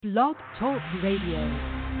Blog Talk Radio.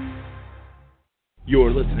 You're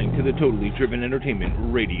listening to the Totally Driven Entertainment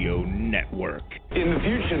Radio Network. In the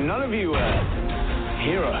future, none of you are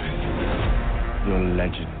heroes. You're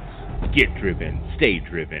legends. Get driven. Stay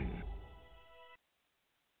driven.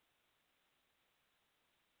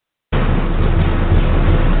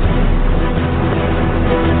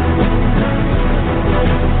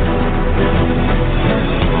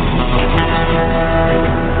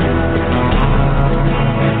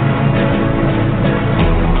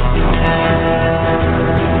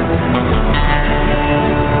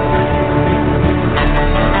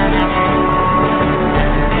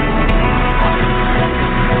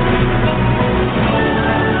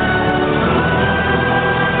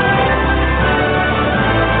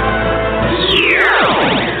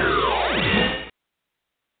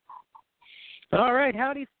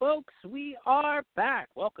 Howdy, folks. We are back.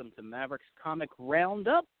 Welcome to Maverick's Comic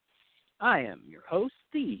Roundup. I am your host,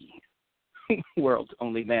 the world's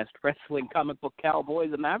only masked wrestling comic book cowboy,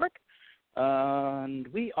 the Maverick. And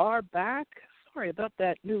we are back. Sorry about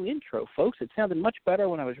that new intro, folks. It sounded much better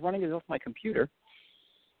when I was running it off my computer.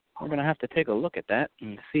 We're going to have to take a look at that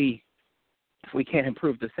and see if we can't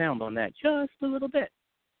improve the sound on that just a little bit.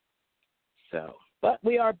 But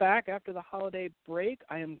we are back after the holiday break.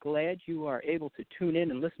 I am glad you are able to tune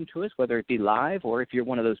in and listen to us, whether it be live or if you're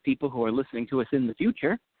one of those people who are listening to us in the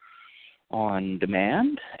future on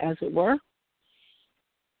demand, as it were.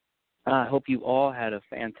 I hope you all had a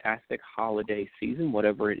fantastic holiday season,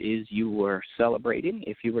 whatever it is you were celebrating.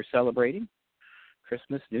 If you were celebrating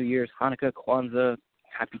Christmas, New Year's, Hanukkah, Kwanzaa,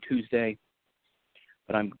 Happy Tuesday.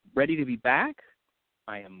 But I'm ready to be back.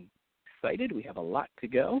 I am excited. We have a lot to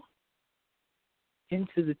go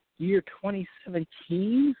into the year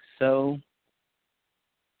 2017, so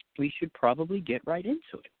we should probably get right into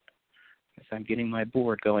it. As I'm getting my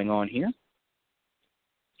board going on here.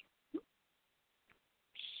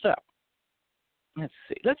 So, let's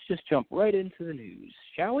see. Let's just jump right into the news,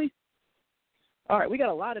 shall we? All right, we got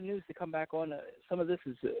a lot of news to come back on. Some of this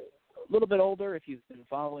is a little bit older if you've been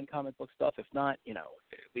following comic book stuff. If not,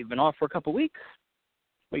 we've been off for a couple weeks.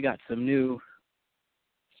 We got some new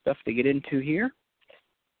stuff to get into here.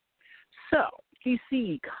 So,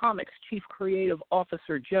 DC Comics Chief Creative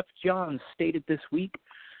Officer Jeff Johns stated this week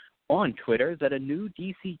on Twitter that a new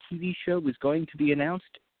DC TV show was going to be announced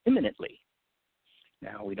imminently.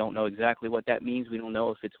 Now, we don't know exactly what that means. We don't know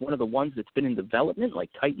if it's one of the ones that's been in development, like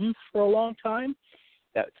Titans, for a long time,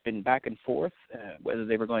 that's been back and forth, whether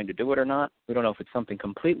they were going to do it or not. We don't know if it's something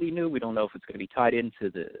completely new. We don't know if it's going to be tied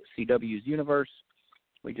into the CW's universe.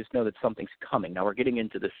 We just know that something's coming. Now, we're getting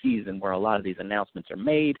into the season where a lot of these announcements are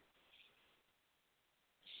made.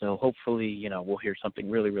 So hopefully, we'll hear something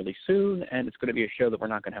really, really soon, and it's going to be a show that we're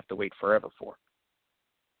not going to have to wait forever for.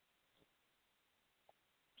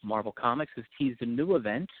 Marvel Comics has teased a new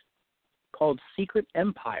event called Secret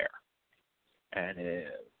Empire. And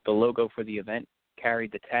the logo for the event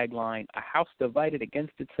carried the tagline, "A house divided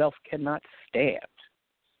against itself cannot stand."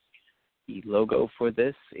 The logo for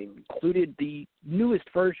this included the newest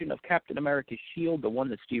version of Captain America's shield, the one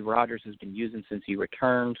that Steve Rogers has been using since he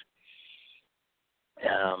returned.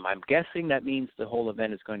 I'm guessing that means the whole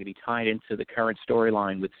event is going to be tied into the current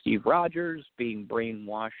storyline with Steve Rogers being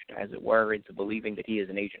brainwashed, as it were, into believing that he is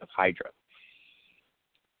an agent of Hydra.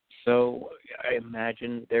 So I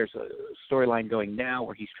imagine there's a storyline going now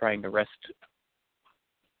where he's trying to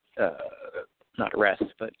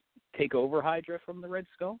but take over Hydra from the Red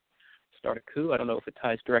Skull, start a coup. I don't know if it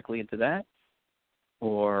ties directly into that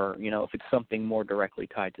or, if it's something more directly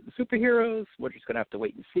tied to the superheroes. We're just going to have to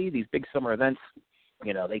wait and see. These big summer events,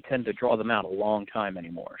 they tend to draw them out a long time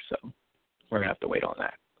anymore, so we're going to have to wait on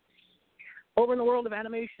that. Over in the world of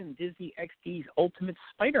animation, Disney XD's Ultimate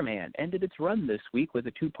Spider-Man ended its run this week with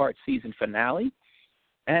a 2-part season finale,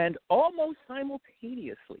 and almost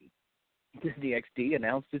simultaneously, Disney XD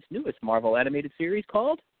announced its newest Marvel animated series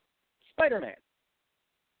called Spider-Man.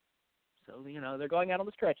 So, they're going out on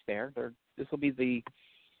the stretch there. This will be the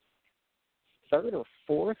 3rd or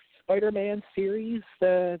 4th Spider-Man series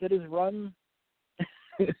that is run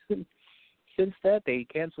since that. They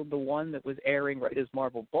canceled the one that was airing right as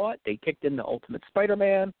Marvel bought. They kicked in the Ultimate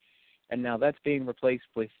Spider-Man, and now that's being replaced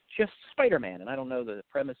with just Spider-Man. And I don't know the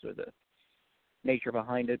premise or the nature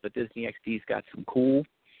behind it, but Disney XD's got some cool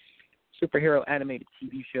superhero animated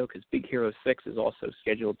TV show because Big Hero 6 is also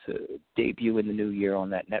scheduled to debut in the new year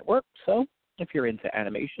on that network. So if you're into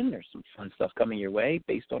animation, there's some fun stuff coming your way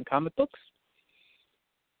based on comic books.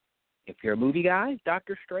 If you're a movie guy,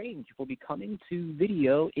 Doctor Strange will be coming to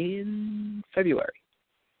video in February.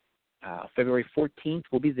 February 14th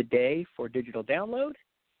will be the day for digital download,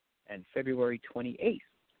 and February 28th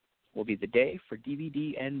will be the day for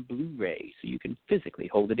DVD and Blu-ray, so you can physically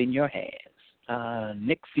hold it in your hands.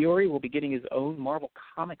 Nick Fury will be getting his own Marvel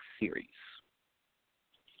Comics series.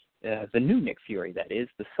 The new Nick Fury, that is,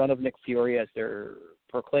 the son of Nick Fury, as they're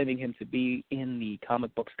proclaiming him to be in the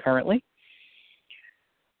comic books currently.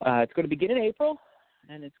 It's going to begin in April,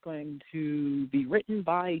 and it's going to be written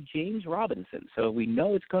by James Robinson. So we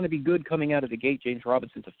know it's going to be good coming out of the gate. James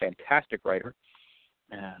Robinson's a fantastic writer,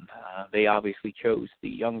 and they obviously chose the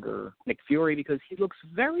younger Nick Fury because he looks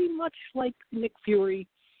very much like Nick Fury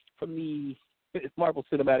from the Marvel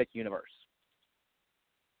Cinematic Universe.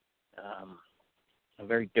 A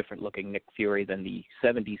very different-looking Nick Fury than the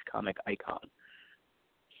 70s comic icon.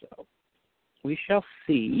 So we shall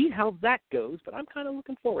see how that goes, but I'm kind of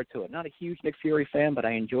looking forward to it. Not a huge Nick Fury fan, but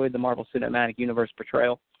I enjoyed the Marvel Cinematic Universe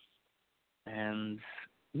portrayal. And,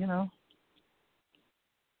 you know,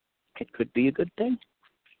 it could be a good thing.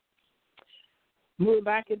 Moving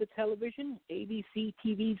back into television, ABC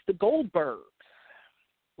TV's The Goldbergs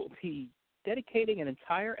will be dedicating an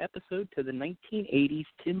entire episode to the 1980s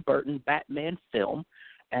Tim Burton Batman film,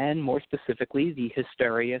 and more specifically, the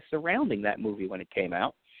hysteria surrounding that movie when it came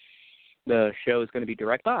out. The show is going to be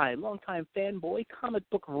directed by longtime fanboy, comic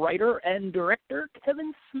book writer, and director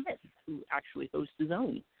Kevin Smith, who actually hosts his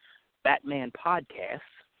own Batman podcast.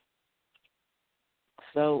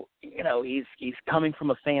 So, you know, he's coming from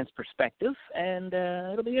a fan's perspective, and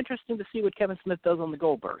it'll be interesting to see what Kevin Smith does on The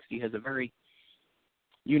Goldbergs. He has a very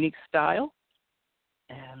unique style,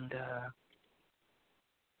 and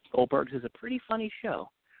Goldbergs is a pretty funny show.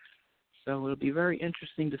 So it'll be very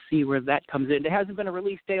interesting to see where that comes in. There hasn't been a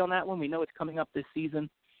release date on that one. We know it's coming up this season,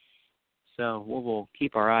 so we'll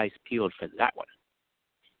keep our eyes peeled for that one.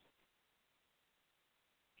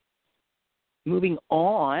 Moving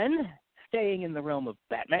on, staying in the realm of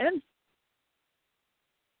Batman,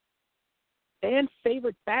 fan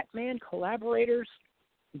favorite Batman collaborators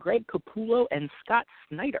Greg Capullo and Scott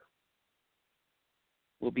Snyder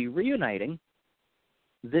will be reuniting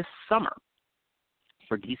this summer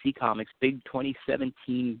for DC Comics' big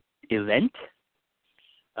 2017 event.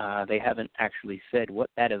 They haven't actually said what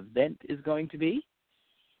that event is going to be,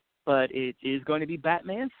 but it is going to be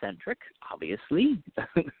Batman-centric, obviously,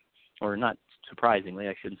 or not surprisingly,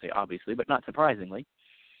 I shouldn't say obviously, but not surprisingly.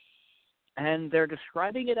 And they're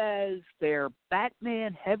describing it as their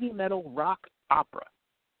Batman heavy metal rock opera.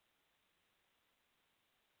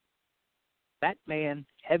 Batman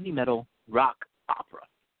heavy metal rock opera.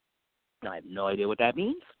 Now, I have no idea what that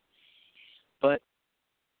means, but,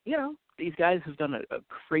 you know, these guys have done a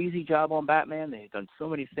crazy job on Batman. They've done so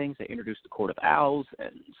many things. They introduced the Court of Owls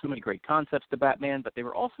and so many great concepts to Batman, but they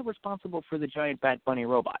were also responsible for the giant Bat Bunny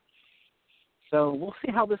robot. So we'll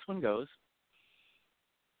see how this one goes.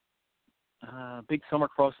 Big summer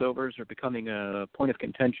crossovers are becoming a point of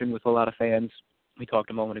contention with a lot of fans. We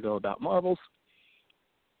talked a moment ago about Marvels.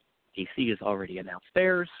 DC has already announced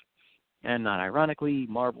theirs, and not ironically,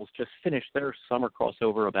 Marvel's just finished their summer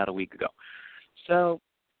crossover about a week ago. So,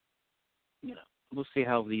 you know, we'll see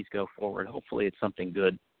how these go forward. Hopefully it's something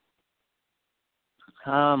good.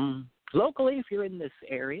 Locally, if you're in this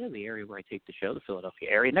area, the area where I take the show, the Philadelphia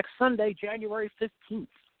area, next Sunday, January 15th,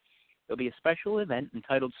 there'll be a special event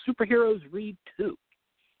entitled Superheroes Read 2.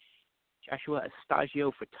 Joshua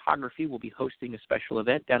Estagio Photography will be hosting a special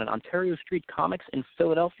event down at Ontario Street Comics in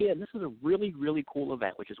Philadelphia, and this is a really, really cool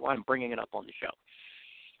event, which is why I'm bringing it up on the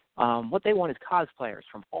show. What they want is cosplayers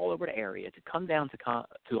from all over the area to come down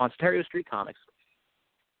to Ontario Street Comics,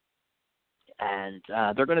 and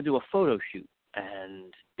they're going to do a photo shoot,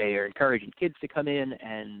 and they are encouraging kids to come in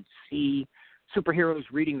and see superheroes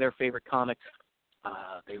reading their favorite comics.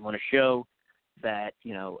 They want to show that,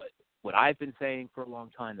 you know, what I've been saying for a long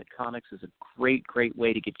time, that comics is a great, great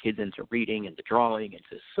way to get kids into reading, into drawing,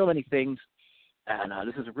 into so many things. And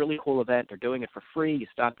this is a really cool event. They're doing it for free. You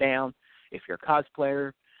stop down. If you're a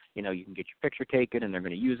cosplayer, you know, you can get your picture taken, and they're going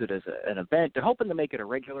to use it as an event. They're hoping to make it a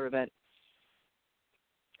regular event.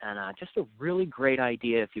 And just a really great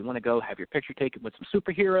idea if you want to go have your picture taken with some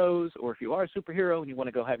superheroes, or if you are a superhero and you want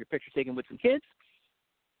to go have your picture taken with some kids.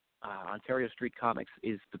 Ontario Street Comics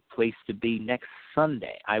is the place to be next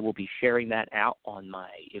Sunday. I will be sharing that out on my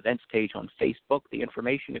events page on Facebook, the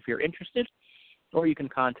information if you're interested, or you can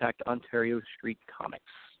contact Ontario Street Comics.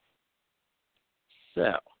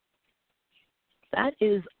 So, that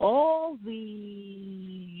is all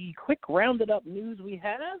the quick rounded up news we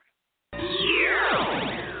have.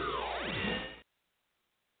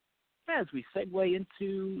 As we segue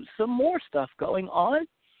into some more stuff going on,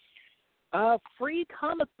 Free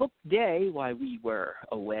Comic Book Day, while we were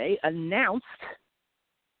away, announced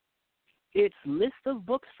its list of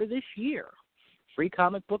books for this year. Free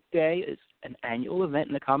Comic Book Day is an annual event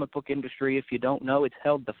in the comic book industry. If you don't know, it's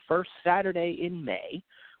held the first Saturday in May,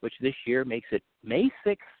 which this year makes it May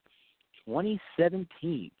 6th,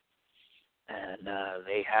 2017. And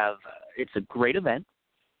it's a great event,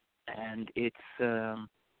 and it's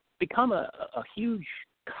become a huge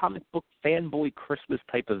comic book fanboy Christmas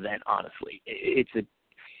type event, honestly.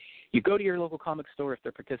 You go to your local comic store if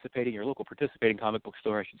they're participating, your local participating comic book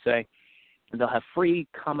store, I should say, and they'll have free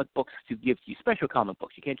comic books to give to you, special comic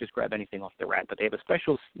books. You can't just grab anything off the rack, but they have a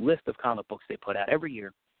special list of comic books they put out every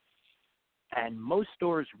year, and most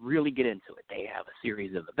stores really get into it. They have a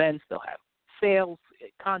series of events. They'll have sales,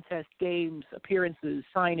 contests, games, appearances,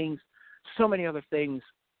 signings, so many other things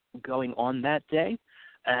going on that day.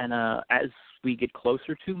 And as we get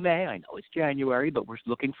closer to May, I know it's January, but we're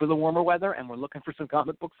looking for the warmer weather, and we're looking for some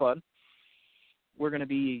comic book fun. We're going to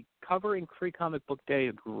be covering Free Comic Book Day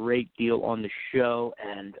a great deal on the show,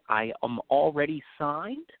 and I am already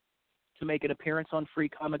signed to make an appearance on Free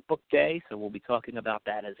Comic Book Day, so we'll be talking about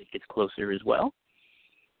that as it gets closer as well.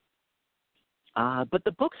 But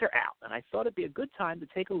the books are out, and I thought it'd be a good time to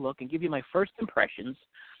take a look and give you my first impressions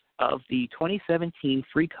of the 2017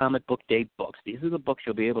 Free Comic Book Day books. These are the books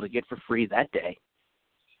you'll be able to get for free that day.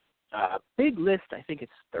 Big list, I think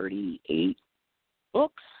it's 38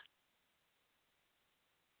 books.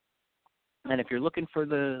 And if you're looking for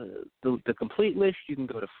the complete list, you can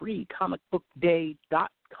go to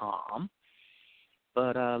freecomicbookday.com.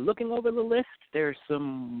 But looking over the list, there's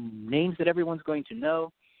some names that everyone's going to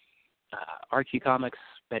know. Archie Comics,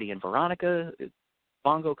 Betty and Veronica.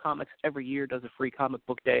 Bongo Comics every year does a Free Comic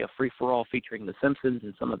Book Day, a free-for-all featuring The Simpsons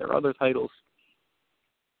and some of their other titles.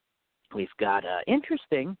 We've got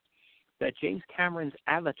interesting that James Cameron's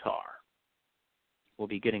Avatar will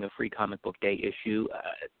be getting a Free Comic Book Day issue.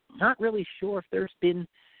 Not really sure if there's been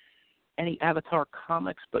any Avatar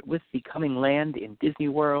comics, but with the coming land in Disney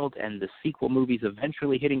World and the sequel movies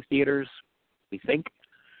eventually hitting theaters, we think,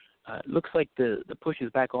 it looks like the push is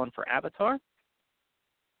back on for Avatar,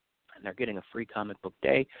 and they're getting a Free Comic Book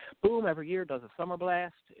Day. Boom every year does a Summer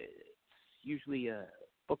Blast. It's usually a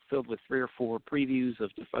book filled with 3 or 4 previews of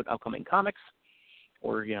different upcoming comics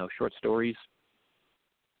or, short stories.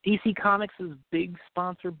 DC Comics' big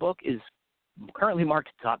sponsor book is currently marked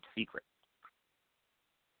Top Secret.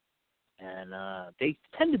 And they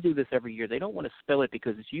tend to do this every year. They don't want to spill it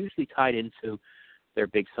because it's usually tied into their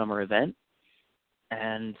big summer event.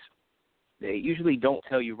 And they usually don't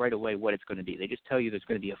tell you right away what it's going to be. They just tell you there's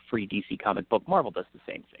going to be a free DC comic book. Marvel does the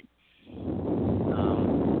same thing.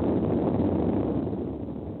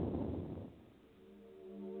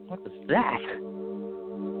 What was that?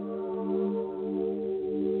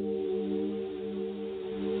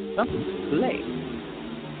 Something's playing.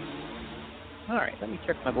 All right, let me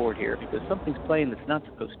check my board here because something's playing that's not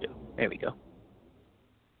supposed to. There we go.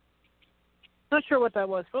 Not sure what that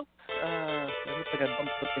was, folks. It looks like I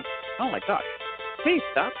bumped something. Oh, my gosh. Please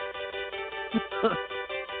stop.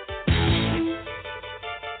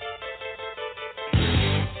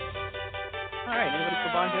 All right, anybody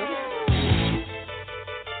for Bon Jovi?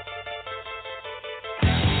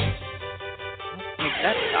 Let's make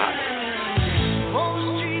that stop. On the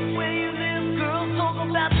street where you live, girls talk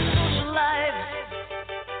about the social life.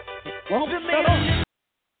 Well, shut up.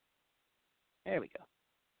 There we go.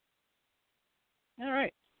 All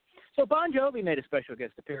right. So Bon Jovi made a special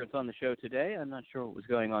guest appearance on the show today. I'm not sure what was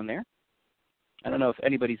going on there. I don't know if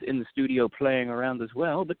anybody's in the studio playing around as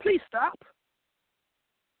well, but please stop.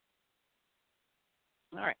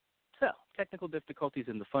 All right. So, technical difficulties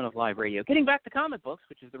in the fun of live radio. Getting back to comic books,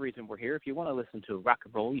 which is the reason we're here. If you want to listen to rock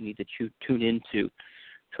and roll, you need to tune in to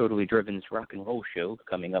Totally Driven's rock and roll show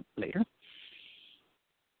coming up later.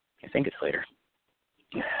 I think it's later.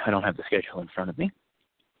 I don't have the schedule in front of me.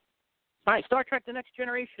 All right, Star Trek The Next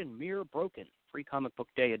Generation, Mirror Broken, Free Comic Book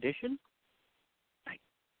Day edition. If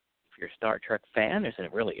you're a Star Trek fan, there's a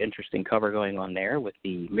really interesting cover going on there with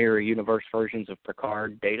the Mirror Universe versions of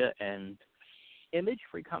Picard, Data, and Image,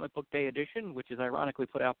 Free Comic Book Day edition, which is ironically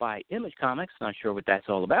put out by Image Comics. Not sure what that's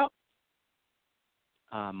all about.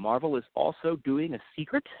 Marvel is also doing a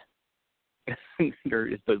secret,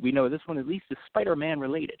 but we know this one at least is Spider-Man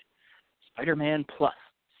related. Spider-Man Plus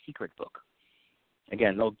secret book.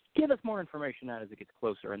 Again, they'll give us more information out as it gets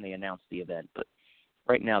closer and they announce the event, but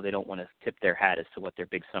right now they don't want to tip their hat as to what their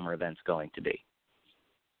big summer event's going to be.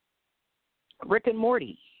 Rick and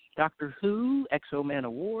Morty, Doctor Who, X-O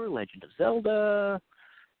Man-O-War, Legend of Zelda.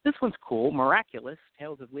 This one's cool, Miraculous,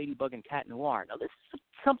 Tales of Ladybug and Cat Noir. Now, this is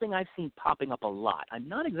something I've seen popping up a lot. I'm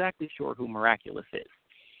not exactly sure who Miraculous is,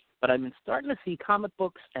 but I've been starting to see comic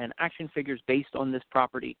books and action figures based on this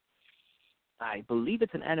property I believe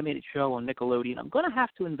it's an animated show on Nickelodeon. I'm going to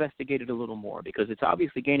have to investigate it a little more because it's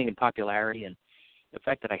obviously gaining in popularity, and the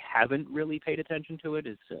fact that I haven't really paid attention to it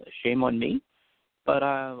is shame on me. But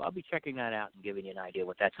I'll be checking that out and giving you an idea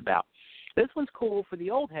what that's about. This one's cool for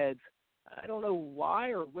the old heads. I don't know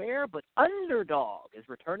why or where, but Underdog is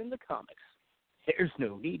returning to comics. There's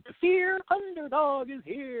no need to fear. Underdog is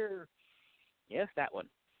here. Yes, that one.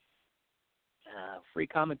 Free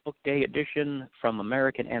Comic Book Day edition from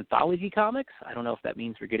American Anthology Comics. I don't know if that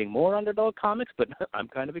means we're getting more Underdog comics, but I'm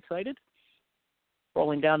kind of excited.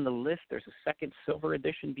 Rolling down the list, there's a second Silver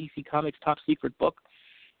Edition DC Comics Top Secret book.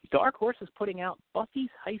 Dark Horse is putting out Buffy's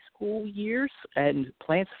High School Years and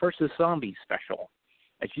Plants vs. Zombies special.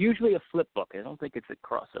 It's usually a flip book. I don't think it's a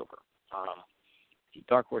crossover.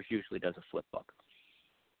 Dark Horse usually does a flip book.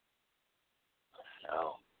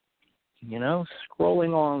 So,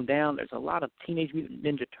 scrolling on down, there's a lot of Teenage Mutant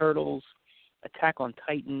Ninja Turtles, Attack on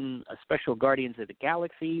Titan, a special Guardians of the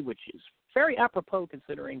Galaxy, which is very apropos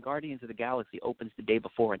considering Guardians of the Galaxy opens the day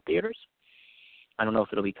before in theaters. I don't know if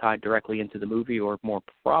it'll be tied directly into the movie or more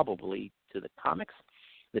probably to the comics.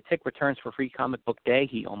 The Tick returns for Free Comic Book Day.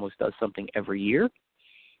 He almost does something every year.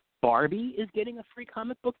 Barbie is getting a Free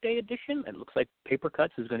Comic Book Day edition. It looks like Paper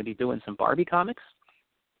Cuts is going to be doing some Barbie comics.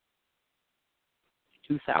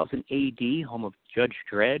 2000 AD, home of Judge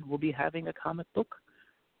Dredd, will be having a comic book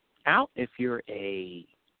out. If you're a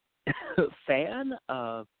fan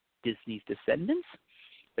of Disney's Descendants,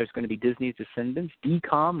 there's going to be Disney's Descendants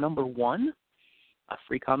DCOM #1, a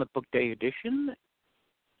Free Comic Book Day edition.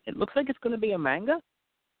 It looks like it's going to be a manga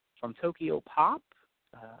from Tokyo Pop,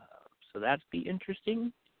 so that'd be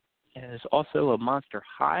interesting. And there's also a Monster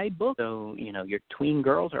High book, so, your tween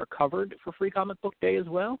girls are covered for Free Comic Book Day as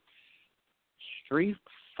well. Street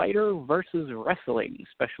Fighter versus Wrestling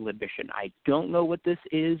Special Edition. I don't know what this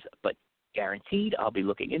is, but guaranteed I'll be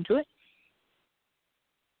looking into it.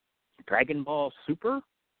 Dragon Ball Super,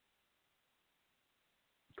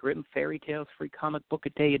 Grimm Fairy Tales Free Comic Book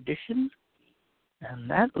Day edition. And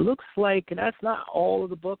that looks like, and that's not all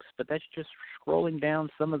of the books, but that's just scrolling down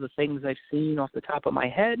some of the things I've seen off the top of my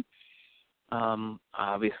head.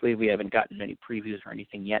 Obviously, we haven't gotten any previews or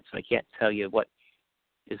anything yet, so I can't tell you what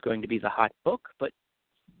is going to be the hot book, but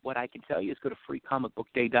what I can tell you is go to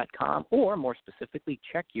freecomicbookday.com, or more specifically,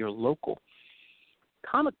 check your local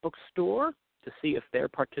comic book store to see if they're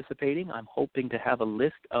participating. I'm hoping to have a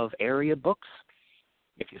list of area books,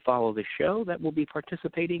 if you follow the show, that will be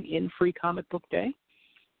participating in Free Comic Book Day.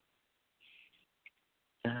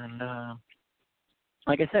 And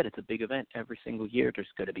like I said, it's a big event every single year. There's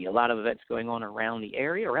going to be a lot of events going on around the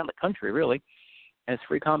area, around the country, really, as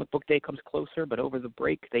Free Comic Book Day comes closer. But over the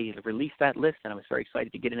break, they released that list, and I was very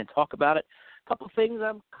excited to get in and talk about it. A couple of things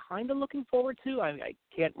I'm kind of looking forward to. I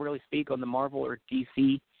can't really speak on the Marvel or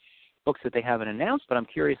DC books that they haven't announced, but I'm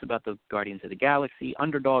curious about the Guardians of the Galaxy.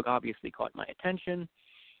 Underdog obviously caught my attention.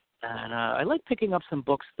 And I like picking up some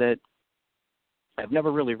books that I've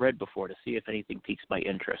never really read before to see if anything piques my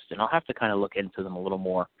interest. And I'll have to kind of look into them a little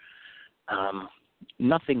more.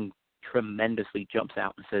 Nothing tremendously jumps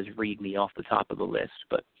out and says, read me off the top of the list.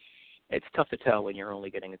 But it's tough to tell when you're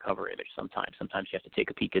only getting a cover image sometimes. Sometimes you have to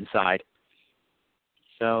take a peek inside.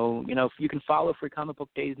 So, if you can follow Free Comic Book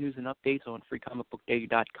Day's news and updates on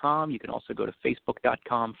freecomicbookday.com. You can also go to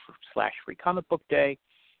facebook.com/freecomicbookday,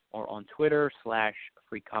 or on Twitter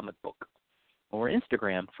 /Free Comic Book, or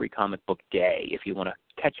Instagram Free Comic Book Day. If you want to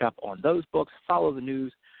catch up on those books, follow the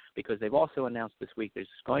news, because they've also announced this week there's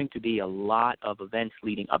going to be a lot of events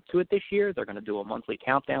leading up to it this year. They're going to do a monthly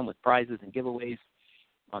countdown with prizes and giveaways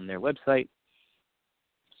on their website.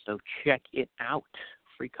 So check it out.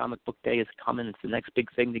 Free Comic Book Day is coming. It's the next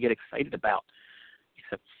big thing to get excited about,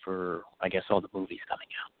 except for, I guess, all the movies coming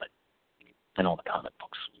out, and all the comic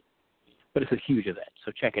books. But it's a huge event,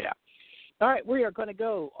 so check it out. All right, we are going to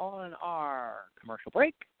go on our commercial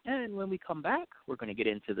break, and when we come back, we're going to get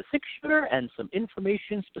into the six-shooter and some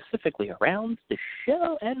information specifically around the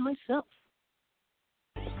show and myself.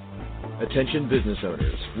 Attention business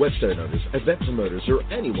owners, website owners, event promoters, or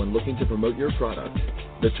anyone looking to promote your product.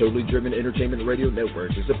 The Totally Driven Entertainment Radio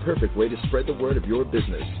Network is the perfect way to spread the word of your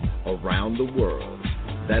business around the world.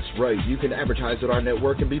 That's right, you can advertise at our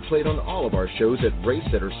network and be played on all of our shows at rates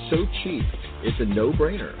that are so cheap, it's a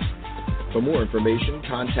no-brainer. For more information,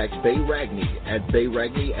 contact Bay Ragney at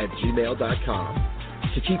bayragney@gmail.com.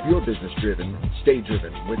 To keep your business driven, stay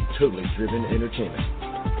driven with Totally Driven Entertainment.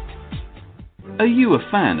 Are you a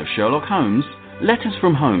fan of Sherlock Holmes? Letters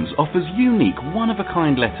from Holmes offers unique,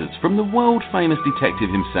 one-of-a-kind letters from the world-famous detective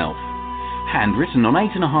himself. handwritten on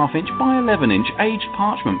 8.5-inch by 11-inch aged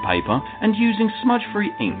parchment paper and using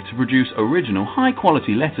smudge-free ink to produce original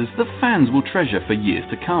high-quality letters that fans will treasure for years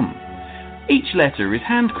to come. Each letter is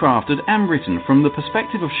handcrafted and written from the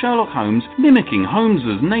perspective of Sherlock Holmes, mimicking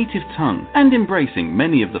Holmes's native tongue and embracing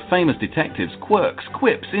many of the famous detective's quirks,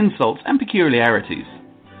 quips, insults and peculiarities.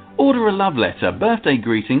 Order a love letter, birthday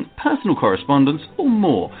greeting, personal correspondence or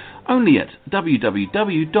more only at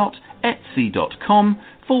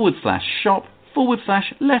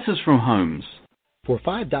www.etsy.com/shop/letters from Holmes. For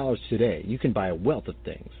 $5 today, you can buy a wealth of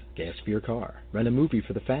things. Gas for your car, rent a movie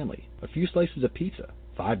for the family, a few slices of pizza.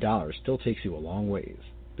 $5 still takes you a long ways.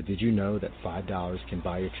 But did you know that $5 can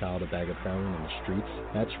buy your child a bag of heroin in the streets?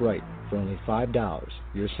 That's right. For only $5,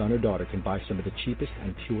 your son or daughter can buy some of the cheapest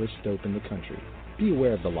and purest dope in the country. Be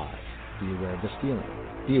aware of the lies. Be aware of the stealing.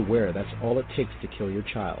 Be aware that's all it takes to kill your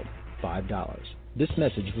child. $5. This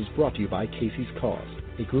message was brought to you by Casey's Cause,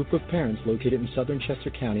 a group of parents located in southern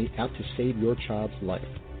Chester County out to save your child's life.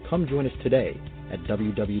 Come join us today at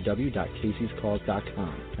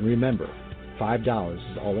www.caseyscause.com. And remember, $5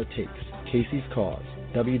 is all it takes. Casey's Cause,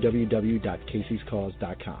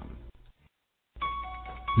 www.caseyscause.com.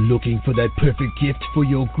 Looking for that perfect gift for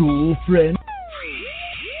your girlfriend?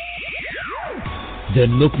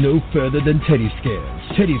 Then look no further than Teddy Scares.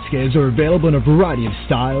 Teddy Scares are available in a variety of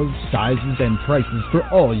styles, sizes, and prices for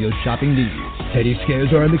all your shopping needs. Teddy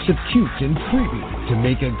Scares are a mix of cute and creepy to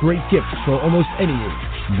make a great gift for almost any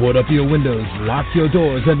age. Board up your windows, lock your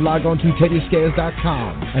doors, and log on to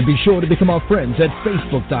TeddyScares.com. And be sure to become our friends at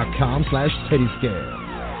Facebook.com/TeddyScares.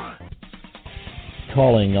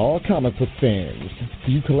 Calling all comic book fans.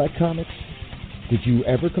 Do you collect comics? Did you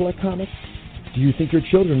ever collect comics? Do you think your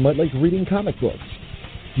children might like reading comic books?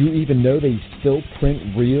 Do you even know they still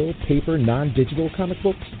print real, paper, non-digital comic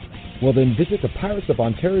books? Well, then visit the Pirates of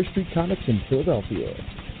Ontario Street Comics in Philadelphia.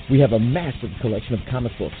 We have a massive collection of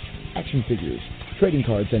comic books, action figures, trading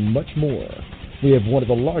cards, and much more. We have one of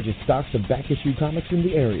the largest stocks of back-issue comics in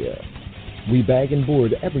the area. We bag and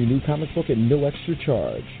board every new comic book at no extra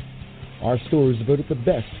charge. Our store is voted the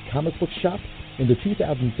best comic book shop in the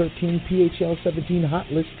 2013 PHL 17 Hot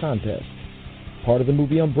List contest. Part of the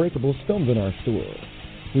movie Unbreakable is filmed in our store.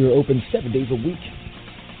 We are open 7 days a week.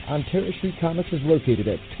 Ontario Street Comics is located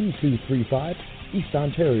at 2235 East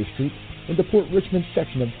Ontario Street in the Port Richmond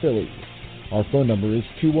section of Philly. Our phone number is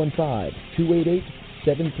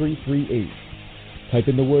 215-288-7338. Type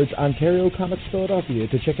in the words Ontario Comics Philadelphia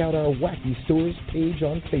to check out our Wacky Stores page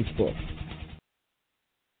on Facebook.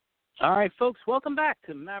 All right, folks, welcome back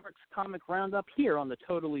to Maverick's Comic Roundup here on the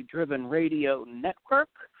Totally Driven Radio Network.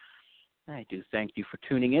 I do thank you for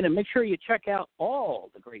tuning in, and make sure you check out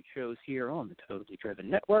all the great shows here on the Totally Driven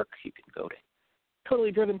Network. You can go to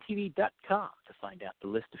totallydriventv.com to find out the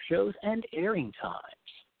list of shows and airing times.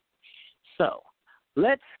 So,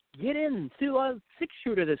 let's get into a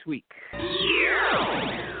six-shooter this week.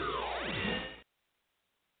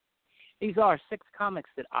 These are 6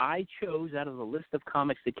 comics that I chose out of the list of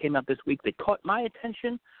comics that came out this week that caught my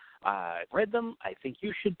attention. I read them. I think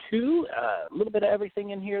you should too. A little bit of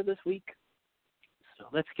everything in here this week. So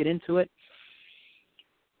let's get into it.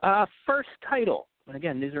 First title. And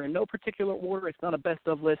again, these are in no particular order. It's not a best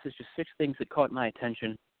of list. It's just 6 things that caught my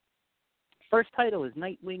attention. First title is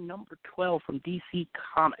Nightwing number 12 from DC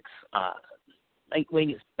Comics.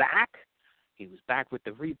 Nightwing is back. He was back with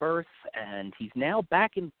the Rebirth, and he's now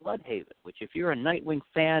back in Bloodhaven, which if you're a Nightwing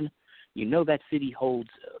fan, you know that city holds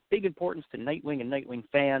big importance to Nightwing and Nightwing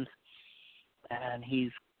fans. And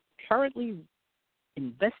he's currently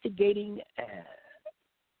investigating, I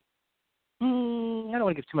don't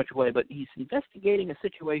want to give too much away, but he's investigating a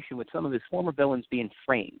situation with some of his former villains being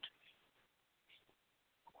framed.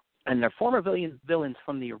 And they're former villains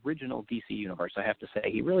from the original DC universe, I have to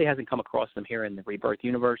say. He really hasn't come across them here in the Rebirth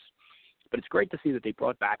universe. But it's great to see that they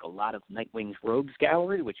brought back a lot of Nightwing's Rogues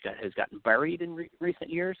Gallery, which has gotten buried in recent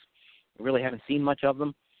years. We really haven't seen much of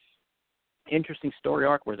them. Interesting story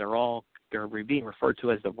arc where they're being referred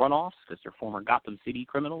to as the Runoffs because they're former Gotham City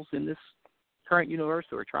criminals in this current universe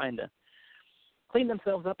who are trying to clean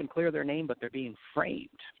themselves up and clear their name, but they're being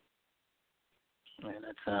framed. And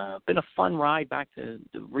it's been a fun ride back to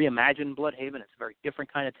reimagine Bloodhaven. It's a very different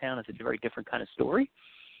kind of town. It's a very different kind of story.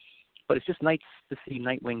 But it's just nice to see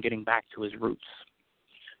Nightwing getting back to his roots.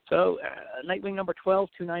 So, Nightwing number 12,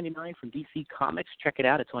 $2.99 from DC Comics. Check it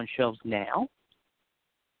out. It's on shelves now.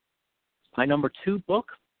 My number 2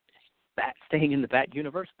 book, staying in the Bat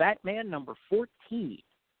universe, Batman number 14,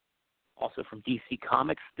 also from DC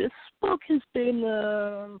Comics. This book has been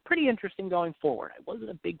pretty interesting going forward. I wasn't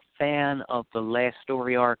a big fan of the last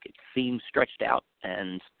story arc. It seemed stretched out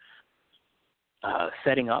and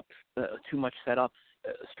setting up, too much setup,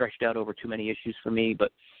 stretched out over too many issues for me.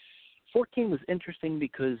 But 14 was interesting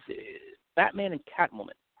because Batman and Catwoman.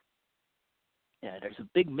 Yeah, there's a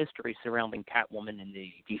big mystery surrounding Catwoman in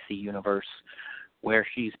the DC universe where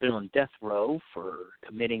she's been on death row for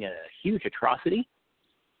committing a huge atrocity.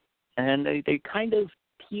 And they kind of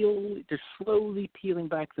they're slowly peeling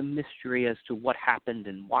back the mystery as to what happened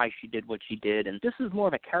and why she did what she did. And this is more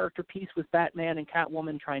of a character piece with Batman and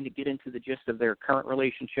Catwoman trying to get into the gist of their current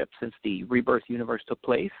relationship since the Rebirth universe took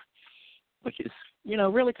place, which is,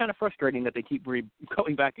 really kind of frustrating that they keep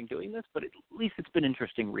going back and doing this, but at least it's been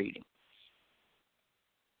interesting reading.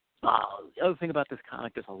 The other thing about this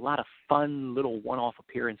comic, there's a lot of fun little one-off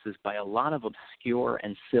appearances by a lot of obscure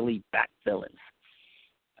and silly Bat villains.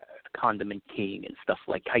 Condiment King and stuff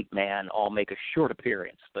like Kite Man all make a short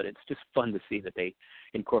appearance, but it's just fun to see that they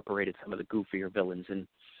incorporated some of the goofier villains, and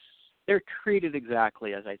they're treated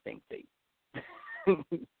exactly as I think they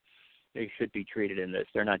they should be treated in this.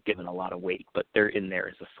 They're not given a lot of weight, but they're in there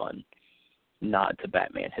as a fun nod to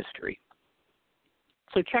Batman history.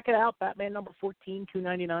 So check it out, Batman number 14,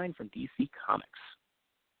 $2.99 from DC Comics.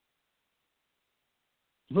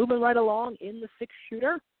 Moving right along in the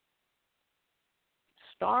six-shooter,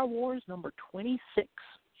 Star Wars number 26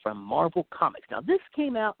 from Marvel Comics. Now, this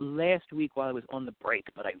came out last week while I was on the break,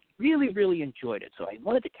 but I really, really enjoyed it, so I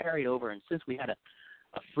wanted to carry it over, and since we had a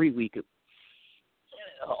free week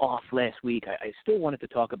off last week, I still wanted to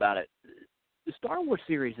talk about it. The Star Wars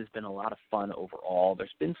series has been a lot of fun overall.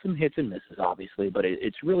 There's been some hits and misses, obviously, but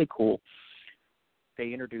it's really cool.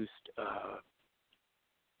 They introduced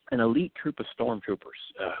an elite troop of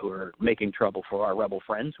stormtroopers who are making trouble for our rebel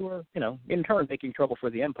friends who are, in turn making trouble for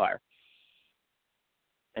the Empire.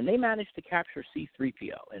 And they managed to capture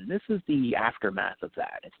C-3PO, and this is the aftermath of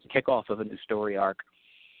that. It's the kickoff of a new story arc,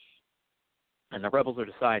 and the rebels are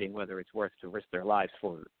deciding whether it's worth to risk their lives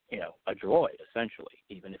for, a droid, essentially,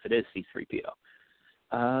 even if it is C-3PO.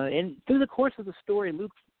 And through the course of the story,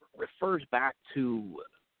 Luke refers back to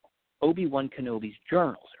Obi-Wan Kenobi's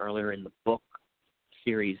journals. Earlier in the book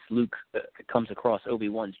series, Luke comes across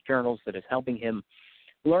Obi-Wan's journals that is helping him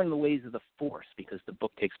learn the ways of the Force, because the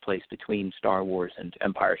book takes place between Star Wars and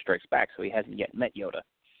Empire Strikes Back, so he hasn't yet met Yoda.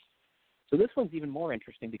 So this one's even more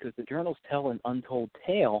interesting because the journals tell an untold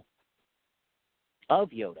tale of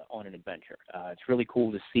Yoda on an adventure. It's really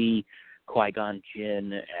cool to see Qui-Gon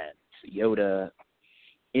Jinn and Yoda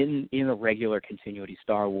in a regular continuity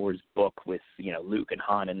Star Wars book with, Luke and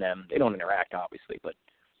Han and them. They don't interact, obviously, but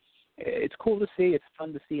it's cool to see. It's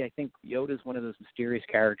fun to see. I think Yoda's one of those mysterious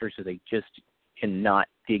characters who they just cannot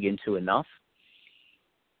dig into enough.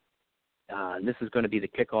 This is going to be the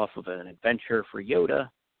kickoff of an adventure for Yoda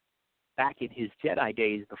back in his Jedi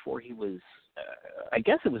days before he was, I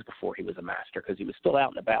guess it was before he was a master, because he was still out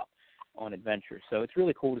and about on adventures. So it's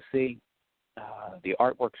really cool to see. The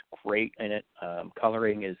artwork's great in it.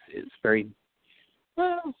 Coloring is very,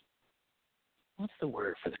 well, what's the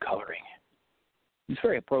word for the coloring? It's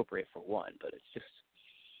very appropriate for one, but it's just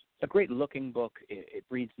a great-looking book. It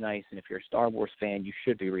reads nice, and if you're a Star Wars fan, you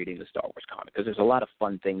should be reading the Star Wars comic, because there's a lot of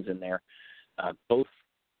fun things in there, both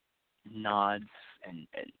nods and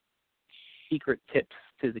secret tips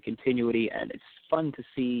to the continuity, and it's fun to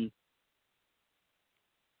see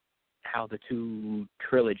how the two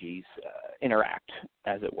trilogies interact,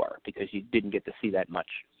 as it were, because you didn't get to see that much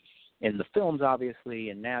in the films, obviously,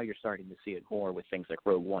 and now you're starting to see it more with things like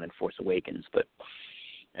Rogue One and Force Awakens, but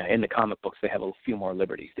in the comic books, they have a few more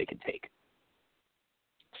liberties they can take.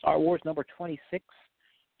 Star Wars number 26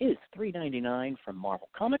 is $3.99 from Marvel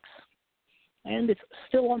Comics, and it's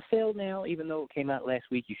still on sale now. Even though it came out last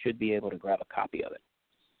week, you should be able to grab a copy of it.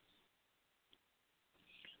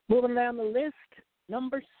 Moving down the list,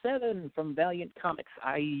 number 7 from Valiant Comics.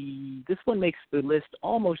 This one makes the list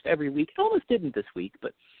almost every week. It almost didn't this week,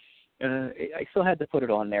 but I still had to put it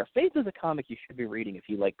on there. Faith is a comic you should be reading if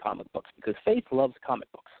you like comic books, because Faith loves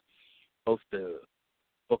comic books, both the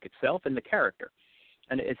book itself and the character.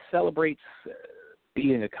 And it celebrates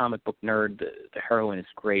being a comic book nerd. The heroine is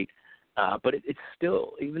great. But it's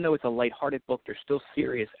still, even though it's a lighthearted book, there's still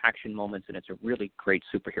serious action moments, and it's a really great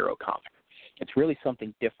superhero comic. It's really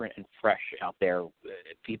something different and fresh out there.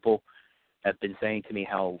 People have been saying to me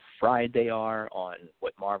how fried they are on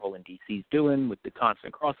what Marvel and DC's doing with the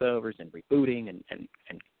constant crossovers and rebooting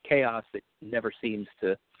and chaos that never seems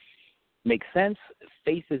to make sense.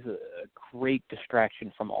 Faith is a great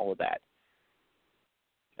distraction from all of that.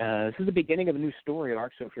 This is the beginning of a new story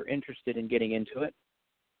arc, so if you're interested in getting into it,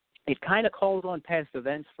 it kind of calls on past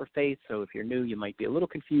events for Faith, so if you're new, you might be a little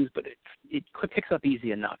confused, but it picks up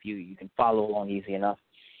easy enough. You can follow along easy enough.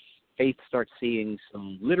 Faith starts seeing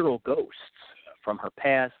some literal ghosts from her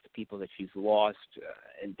past, the people that she's lost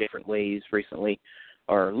in different ways recently,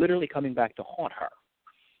 are literally coming back to haunt her.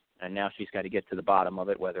 And now she's got to get to the bottom of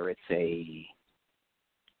it, whether it's a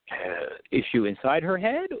issue inside her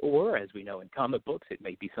head, or, as we know in comic books, it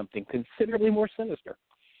may be something considerably more sinister.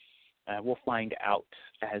 We'll find out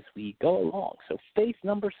as we go along. So Faith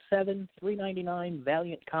number 7, $3.99,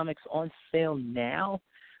 Valiant Comics on sale now.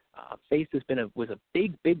 Faith was a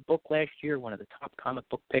big book last year, one of the top comic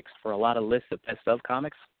book picks for a lot of lists of best of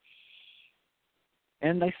comics.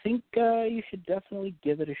 And I think you should definitely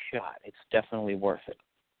give it a shot. It's definitely worth it.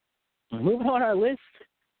 Moving on our list,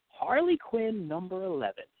 Harley Quinn number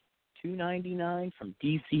 11, $2.99 from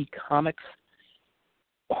DC Comics.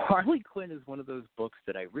 Harley Quinn is one of those books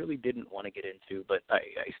that I really didn't want to get into, but I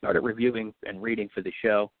started reviewing and reading for the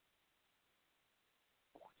show.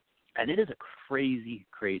 And it is a crazy,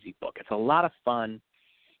 crazy book. It's a lot of fun.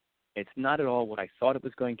 It's not at all what I thought it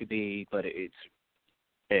was going to be, but it's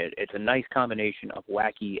a nice combination of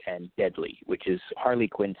wacky and deadly, which is Harley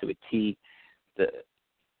Quinn to a T. The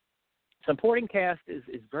supporting cast is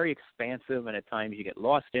very expansive, and at times you get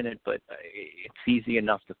lost in it, but it's easy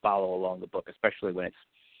enough to follow along the book, especially when it's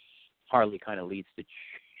Harley kind of leads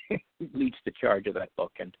the charge of that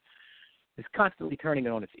book and is constantly turning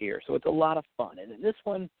it on its ear. So it's a lot of fun. And in this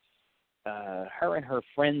one, her and her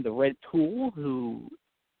friend, the Red Tool, who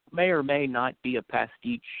may or may not be a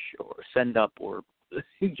pastiche or send-up or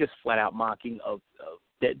just flat-out mocking of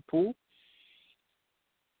Deadpool,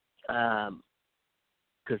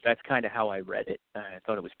 because that's kind of how I read it. I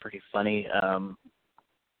thought it was pretty funny.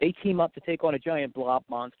 They team up to take on a giant blob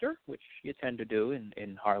monster, which you tend to do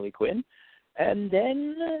in Harley Quinn. And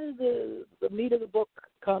then the meat of the book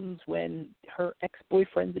comes when her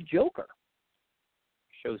ex-boyfriend, the Joker,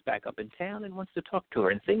 shows back up in town and wants to talk to her.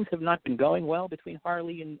 And things have not been going well between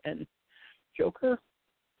Harley and Joker.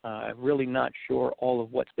 I'm really not sure all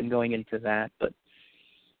of what's been going into that, but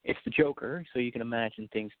it's the Joker, so you can imagine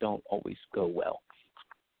things don't always go well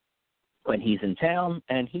when he's in town,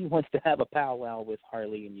 and he wants to have a powwow with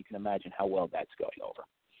Harley, and you can imagine how well that's going over.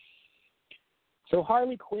 So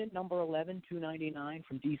Harley Quinn, number 11, $2.99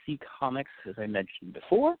 from DC Comics, as I mentioned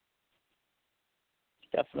before.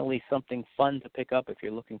 Definitely something fun to pick up if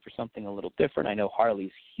you're looking for something a little different. I know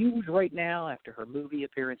Harley's huge right now after her movie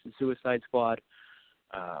appearance in Suicide Squad,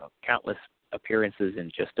 countless appearances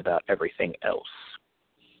in just about everything else.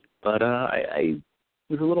 But I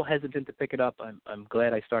was a little hesitant to pick it up. I'm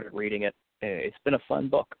glad I started reading it. It's been a fun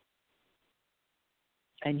book.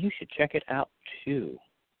 And you should check it out, too.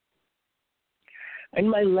 And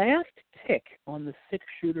my last pick on the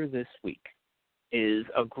six-shooter this week is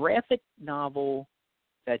a graphic novel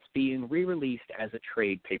that's being re-released as a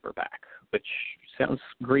trade paperback, which sounds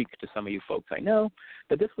Greek to some of you folks, I know.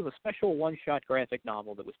 But this was a special one-shot graphic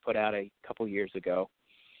novel that was put out a couple years ago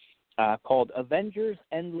called Avengers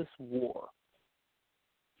Endless War.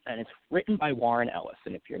 And it's written by Warren Ellis.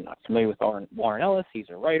 And if you're not familiar with Warren Ellis, he's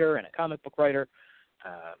a writer and a comic book writer.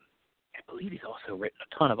 I believe he's also written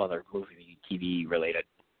a ton of other movie, TV-related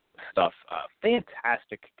stuff.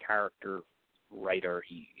 Fantastic character writer.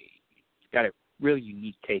 He's got a really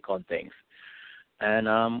unique take on things.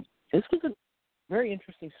 And this was a very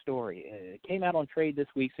interesting story. It came out on trade this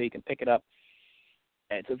week, so you can pick it up.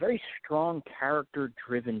 And it's a very strong,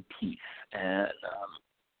 character-driven piece. And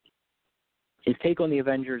his take on the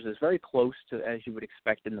Avengers is very close to as you would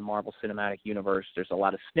expect in the Marvel Cinematic Universe. There's a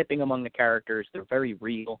lot of snipping among the characters. They're very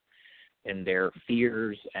real in their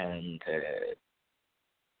fears and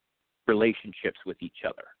relationships with each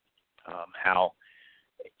other. How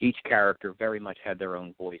each character very much had their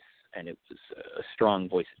own voice, and it was a strong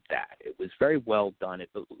voice at that. It was very well done.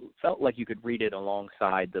 It felt like you could read it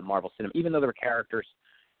alongside the Marvel Cinematic, even though there were characters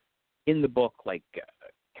in the book like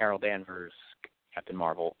Carol Danvers, Captain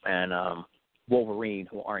Marvel, and Wolverine,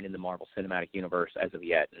 who aren't in the Marvel Cinematic Universe as of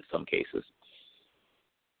yet in some cases.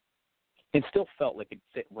 It still felt like it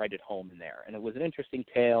fit right at home in there. And it was an interesting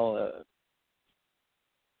tale.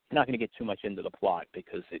 I'm not going to get too much into the plot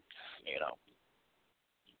because it's,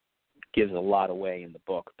 gives a lot away in the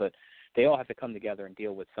book. But they all have to come together and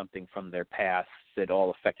deal with something from their past that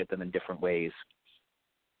all affected them in different ways.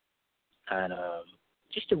 And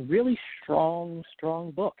just a really strong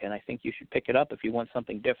book. And I think you should pick it up if you want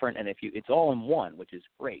something different. And it's all in one, which is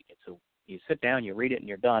great. You sit down, you read it, and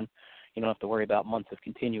you're done. You don't have to worry about months of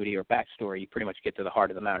continuity or backstory. You pretty much get to the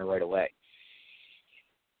heart of the matter right away.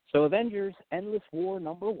 So Avengers Endless War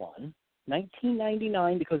number 1,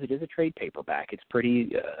 $19.99 because it is a trade paperback. It's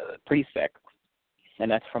pretty thick,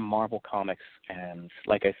 and that's from Marvel Comics. And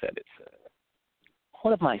like I said, it's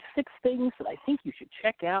one of my 6 things that I think you should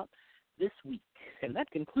check out this week. And that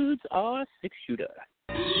concludes our 6-shooter.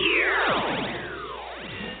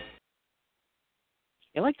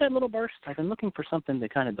 You like that little burst? I've been looking for something to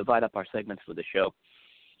kind of divide up our segments for the show.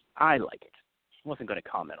 I like it. I wasn't going to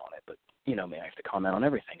comment on it, but you know me, I have to comment on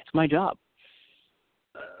everything. It's my job.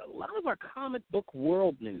 A lot of our comic book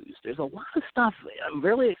world news. There's a lot of stuff I'm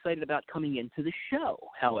really excited about coming into the show,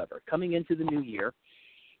 however, coming into the new year.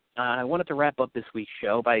 I wanted to wrap up this week's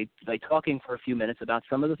show by talking for a few minutes about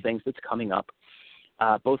some of the things that's coming up,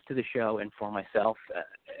 both to the show and for myself.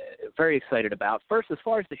 Very excited about. First, as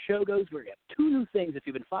far as the show goes, we're going to have 2 new things. If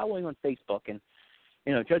you've been following on Facebook, and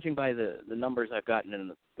you know, judging by the numbers I've gotten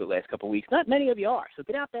in the last couple of weeks, not many of you are. So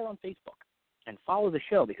get out there on Facebook and follow the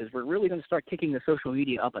show, because we're really going to start kicking the social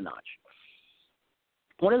media up a notch.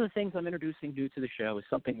 One of the things I'm introducing new to the show is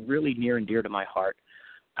something really near and dear to my heart.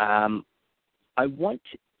 I want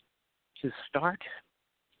to start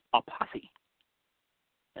a posse.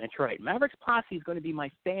 That's right. Maverick's Posse is going to be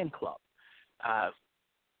my fan club.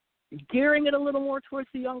 Gearing it a little more towards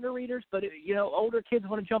the younger readers, but, you know, older kids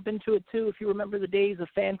want to jump into it too, if you remember the days of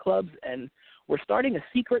fan clubs. And we're starting a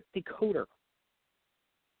secret decoder.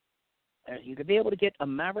 You could be able to get a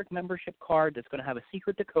Maverick membership card that's going to have a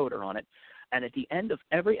secret decoder on it. And at the end of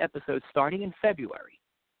every episode, starting in February,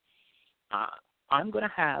 I'm going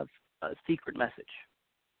to have a secret message.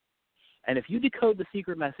 And if you decode the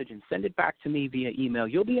secret message and send it back to me via email,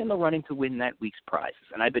 you'll be in the running to win that week's prizes.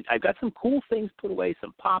 And I've got some cool things put away,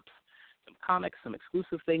 some pops, some comics, some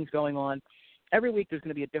exclusive things going on. Every week there's going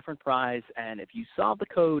to be a different prize, and if you solve the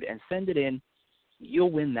code and send it in,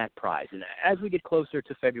 you'll win that prize. And as we get closer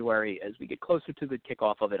to February, as we get closer to the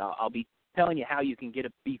kickoff of it, I'll be telling you how you can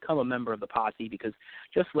become a member of the Posse, because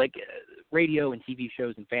just like radio and TV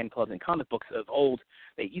shows and fan clubs and comic books of old,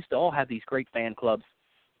 they used to all have these great fan clubs,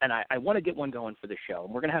 and I want to get one going for the show.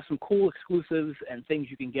 And we're going to have some cool exclusives and things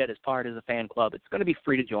you can get as part of the fan club. It's going to be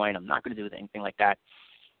free to join. I'm not going to do anything like that.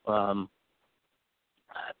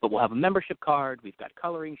 But we'll have a membership card. We've got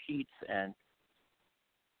coloring sheets and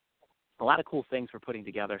a lot of cool things we're putting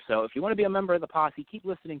together. So if you want to be a member of the Posse, keep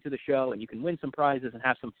listening to the show, and you can win some prizes and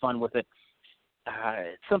have some fun with it.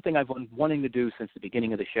 It's something I've been wanting to do since the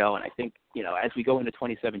beginning of the show, and I think, you know, as we go into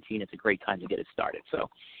 2017, it's a great time to get it started. So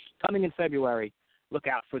coming in February, look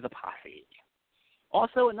out for the Posse.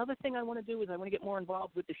 Also, another thing I want to do is I want to get more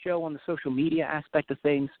involved with the show on the social media aspect of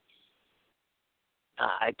things.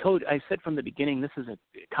 I said from the beginning,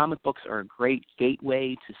 comic books are a great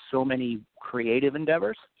gateway to so many creative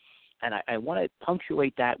endeavors. And I want to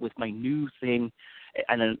punctuate that with my new thing,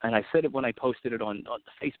 and I said it when I posted it on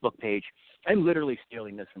the Facebook page. I'm literally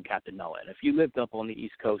stealing this from Captain Noah. And if you lived up on the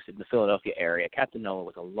East Coast in the Philadelphia area, Captain Noah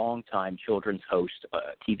was a longtime children's host,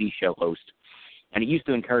 TV show host, and he used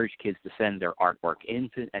to encourage kids to send their artwork and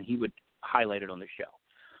he would highlight it on the show.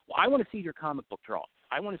 Well, I want to see your comic book draw.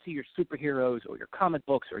 I want to see your superheroes or your comic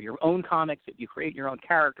books or your own comics if you create your own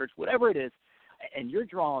characters, whatever it is, and you're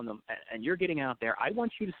drawing them and you're getting out there. I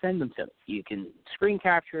want you to send them to me. You can screen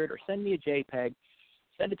capture it or send me a JPEG.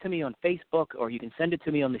 Send it to me on Facebook, or you can send it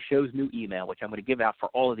to me on the show's new email, which I'm going to give out for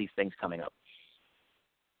all of these things coming up.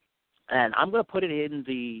 And I'm going to put it in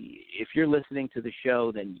if you're listening to the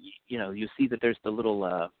show, then, you know, you see that there's the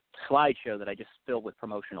little slideshow that I just filled with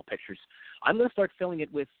promotional pictures. I'm going to start filling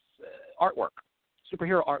it with artwork,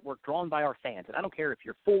 superhero artwork drawn by our fans. And I don't care if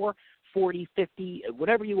you're 4, 40, 50,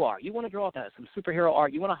 whatever you are. You want to draw some superhero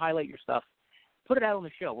art, you want to highlight your stuff, put it out on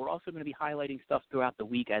the show. We're also going to be highlighting stuff throughout the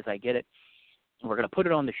week as I get it. We're going to put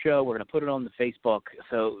it on the show. We're going to put it on the Facebook.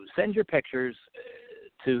 So send your pictures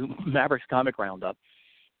to Maverick's Comic Roundup,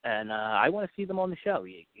 and I want to see them on the show.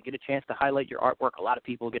 You get a chance to highlight your artwork. A lot of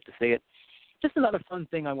people get to see it. Just another fun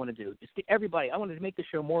thing I want to do. Just to everybody, I wanted to make the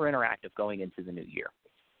show more interactive going into the new year.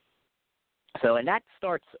 So, and that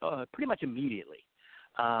starts pretty much immediately.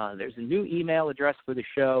 There's a new email address for the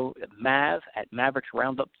show,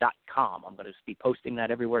 mav@mavericksroundup.com. I'm going to be posting that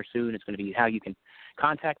everywhere soon. It's going to be how you can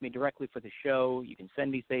contact me directly for the show. You can send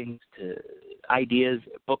me things to ideas,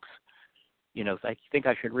 books. You know, if I think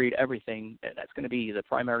I should read everything, that's going to be the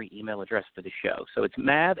primary email address for the show. So it's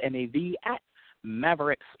mav, M-A-V,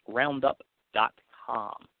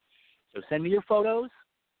 @mavericksroundup.com. So send me your photos.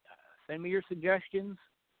 Send me your suggestions.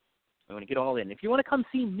 I want to get all in. If you want to come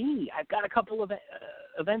see me, I've got a couple of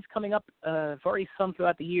events coming up. I've already some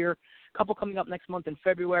throughout the year. A couple coming up next month in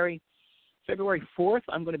February. February 4th,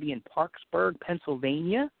 I'm going to be in Parkersburg,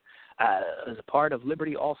 Pennsylvania, as a part of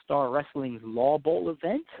Liberty All-Star Wrestling's Law Bowl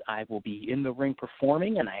event. I will be in the ring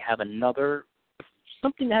performing, and I have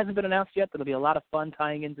something that hasn't been announced yet that'll be a lot of fun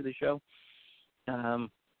tying into the show.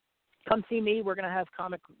 Come see me. We're going to have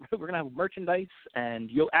merchandise,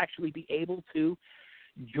 and you'll actually be able to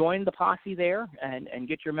join the Posse there and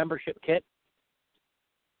get your membership kit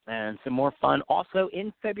and some more fun. Also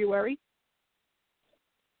in February,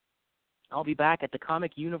 I'll be back at the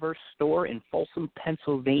Comic Universe store in Folsom,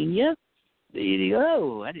 Pennsylvania.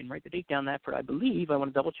 Oh, I didn't write the date down that for, I believe. I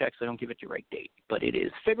want to double check so I don't give it the right date. But it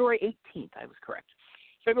is February 18th. I was correct.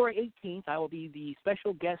 February 18th, I will be the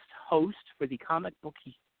special guest host for the Comic Book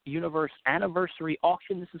Universe Anniversary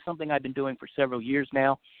Auction. This is something I've been doing for several years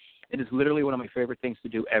now. It is literally one of my favorite things to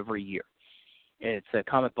do every year. It's a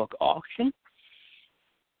comic book auction.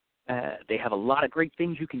 They have a lot of great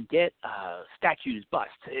things you can get, statues,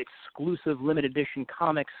 busts, exclusive limited edition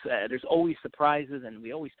comics. There's always surprises, and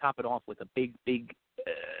we always top it off with a big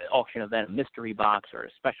auction event, a mystery box, or a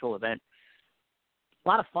special event. A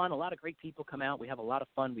lot of fun. A lot of great people come out. We have a lot of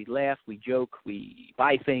fun. We laugh. We joke. We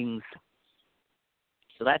buy things.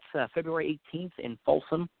 So that's February 18th in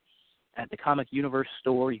Folsom at the Comic Universe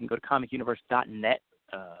store. You can go to comicuniverse.net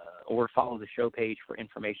or follow the show page for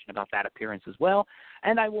information about that appearance as well.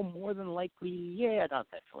 And I will more than likely, I'll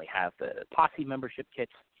definitely have the Posse membership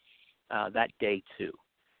kits that day too.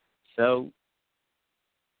 So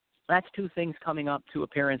that's two things coming up, two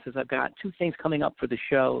appearances. I've got two things coming up for the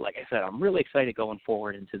show. Like I said, I'm really excited going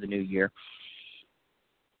forward into the new year.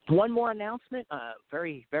 One more announcement.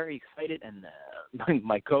 Very, very excited, and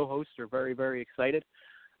my co-hosts are very, very excited.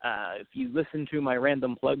 If you listen to my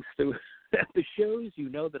random plugs through the shows, you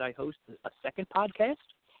know that I host a second podcast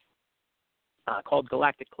called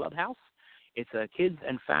Galactic Clubhouse. It's a kids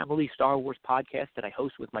and family Star Wars podcast that I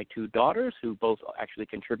host with my two daughters, who both actually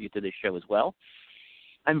contribute to this show as well.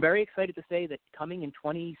 I'm very excited to say that coming in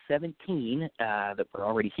 2017, that we're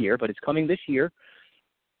already here, but it's coming this year,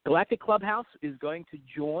 Galactic Clubhouse is going to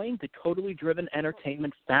join the Totally Driven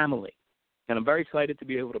Entertainment family. And I'm very excited to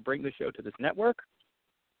be able to bring the show to this network.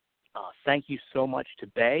 Thank you so much to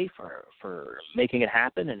Bay for making it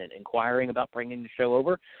happen and inquiring about bringing the show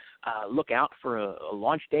over. Look out for a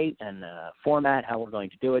launch date and format, how we're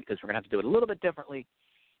going to do it, because we're going to have to do it a little bit differently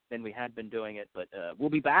than we had been doing it. But we'll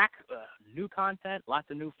be back, new content, lots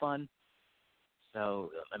of new fun.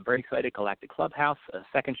 So I'm very excited. Galactic Clubhouse, a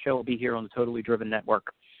second show will be here on the Totally Driven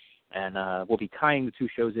Network. And we'll be tying the two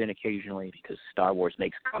shows in occasionally because Star Wars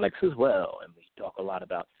makes comics as well, and we talk a lot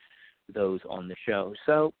about those on the show.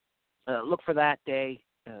 So look for that day.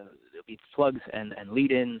 There'll be plugs and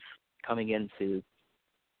lead-ins coming into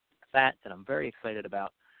that I'm very excited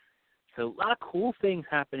about. So a lot of cool things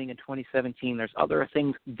happening in 2017. There's other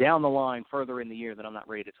things down the line further in the year that I'm not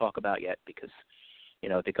ready to talk about yet because,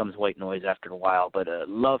 it becomes white noise after a while. But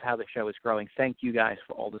love how the show is growing. Thank you guys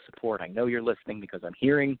for all the support. I know you're listening because I'm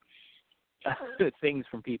hearing things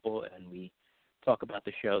from people, and we talk about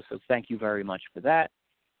the show. So thank you very much for that.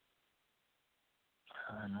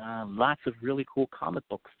 And, lots of really cool comic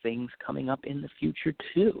book things coming up in the future,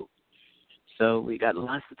 too. So we got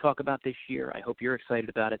lots to talk about this year. I hope you're excited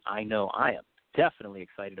about it. I know I am definitely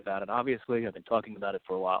excited about it. Obviously, I've been talking about it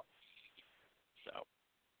for a while. So,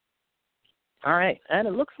 all right. And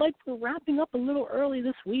it looks like we're wrapping up a little early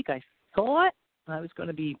this week. I thought I was going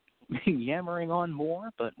to be yammering on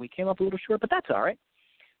more, but we came up a little short. But that's all right.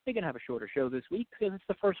 We're going to have a shorter show this week because it's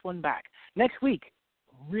the first one back. Next week,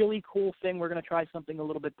 really cool thing. We're going to try something a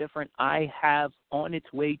little bit different. I have on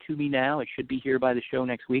its way to me now. It should be here by the show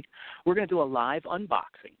next week. We're going to do a live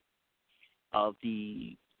unboxing of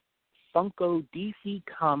the Funko DC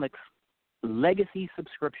Comics Legacy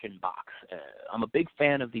subscription box. I'm a big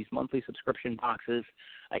fan of these monthly subscription boxes.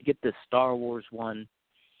 I get this Star Wars one.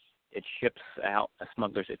 It ships out as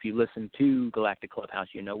smugglers. If you listen to Galactic Clubhouse,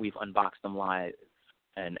 you know we've unboxed them live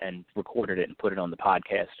and recorded it and put it on the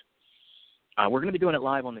podcast. We're going to be doing it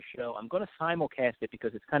live on the show. I'm going to simulcast it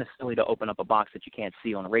because it's kind of silly to open up a box that you can't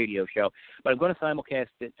see on a radio show. But I'm going to simulcast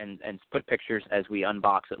it and put pictures as we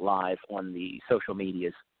unbox it live on the social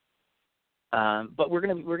medias. But we're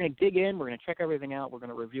going to dig in. We're going to check everything out. We're going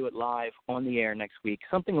to review it live on the air next week.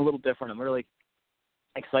 Something a little different. I'm really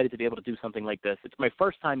excited to be able to do something like this. It's my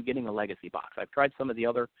first time getting a Legacy box. I've tried some of the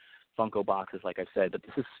other Funko boxes, like I said, but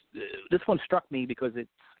this one struck me because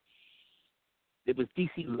it was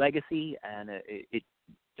DC Legacy, and it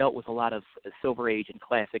dealt with a lot of Silver Age and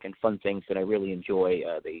classic and fun things that I really enjoy.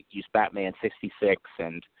 They used Batman 66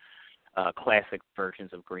 and classic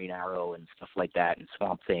versions of Green Arrow and stuff like that, and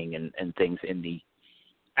Swamp Thing and things in the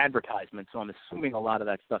advertisement. So I'm assuming a lot of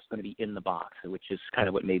that stuff's going to be in the box, which is kind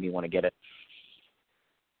of what made me want to get it.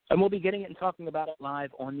 And we'll be getting it and talking about it live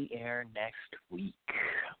on the air next week.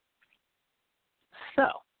 So,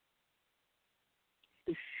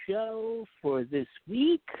 the show for this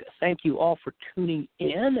week. Thank you all for tuning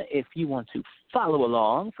in. If you want to follow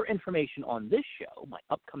along for information on this show, my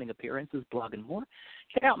upcoming appearances, blog, and more,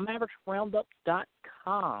 check out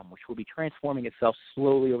MavericksRoundup.com, which will be transforming itself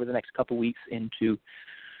slowly over the next couple weeks into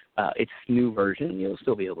its new version. You'll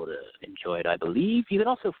still be able to enjoy it, I believe. You can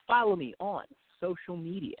also follow me on social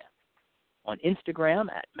media, on Instagram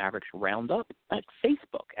at Mavericks Roundup, at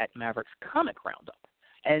Facebook at Mavericks Comic Roundup.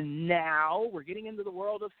 And now we're getting into the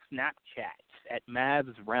world of Snapchat at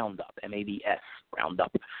Mavs Roundup, M-A-V-S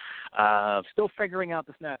Roundup. Still figuring out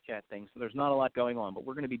the Snapchat thing, so there's not a lot going on, but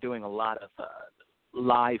we're going to be doing a lot of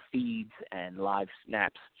live feeds and live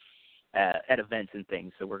snaps at events and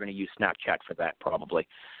things, so we're going to use Snapchat for that probably.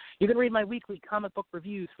 You can read my weekly comic book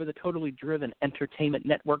reviews for the Totally Driven Entertainment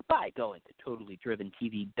Network by going to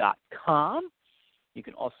TotallyDrivenTV.com. You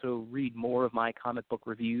can also read more of my comic book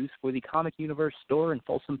reviews for the Comic Universe store in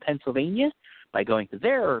Folsom, Pennsylvania by going to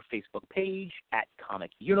their Facebook page at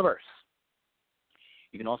Comic Universe.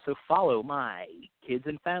 You can also follow my Kids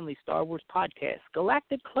and Family Star Wars podcast,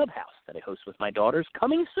 Galactic Clubhouse, that I host with my daughters,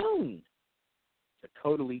 coming soon. It's a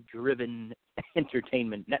Totally Driven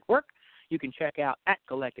Entertainment Network. You can check out at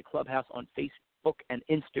Galactic Clubhouse on Facebook and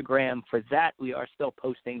Instagram. For that, we are still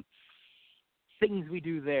posting things we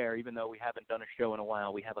do there, even though we haven't done a show in a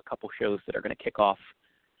while. We have a couple shows that are going to kick off,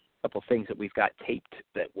 a couple things that we've got taped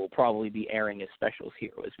that will probably be airing as specials here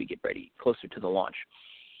as we get ready closer to the launch.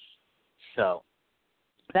 So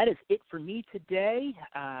that is it for me today.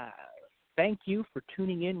 Thank you for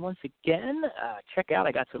tuning in once again. Check out,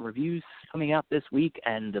 I got some reviews coming out this week,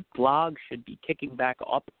 and the blog should be kicking back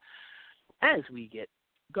up as we get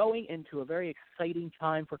going into a very exciting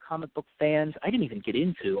time for comic book fans. I didn't even get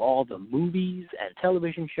into all the movies and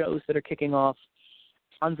television shows that are kicking off.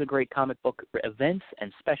 Tons of great comic book events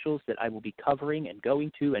and specials that I will be covering and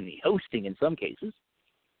going to and hosting in some cases.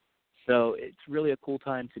 So it's really a cool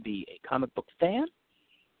time to be a comic book fan.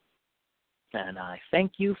 And I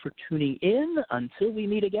thank you for tuning in. Until we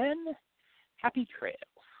meet again, happy trails.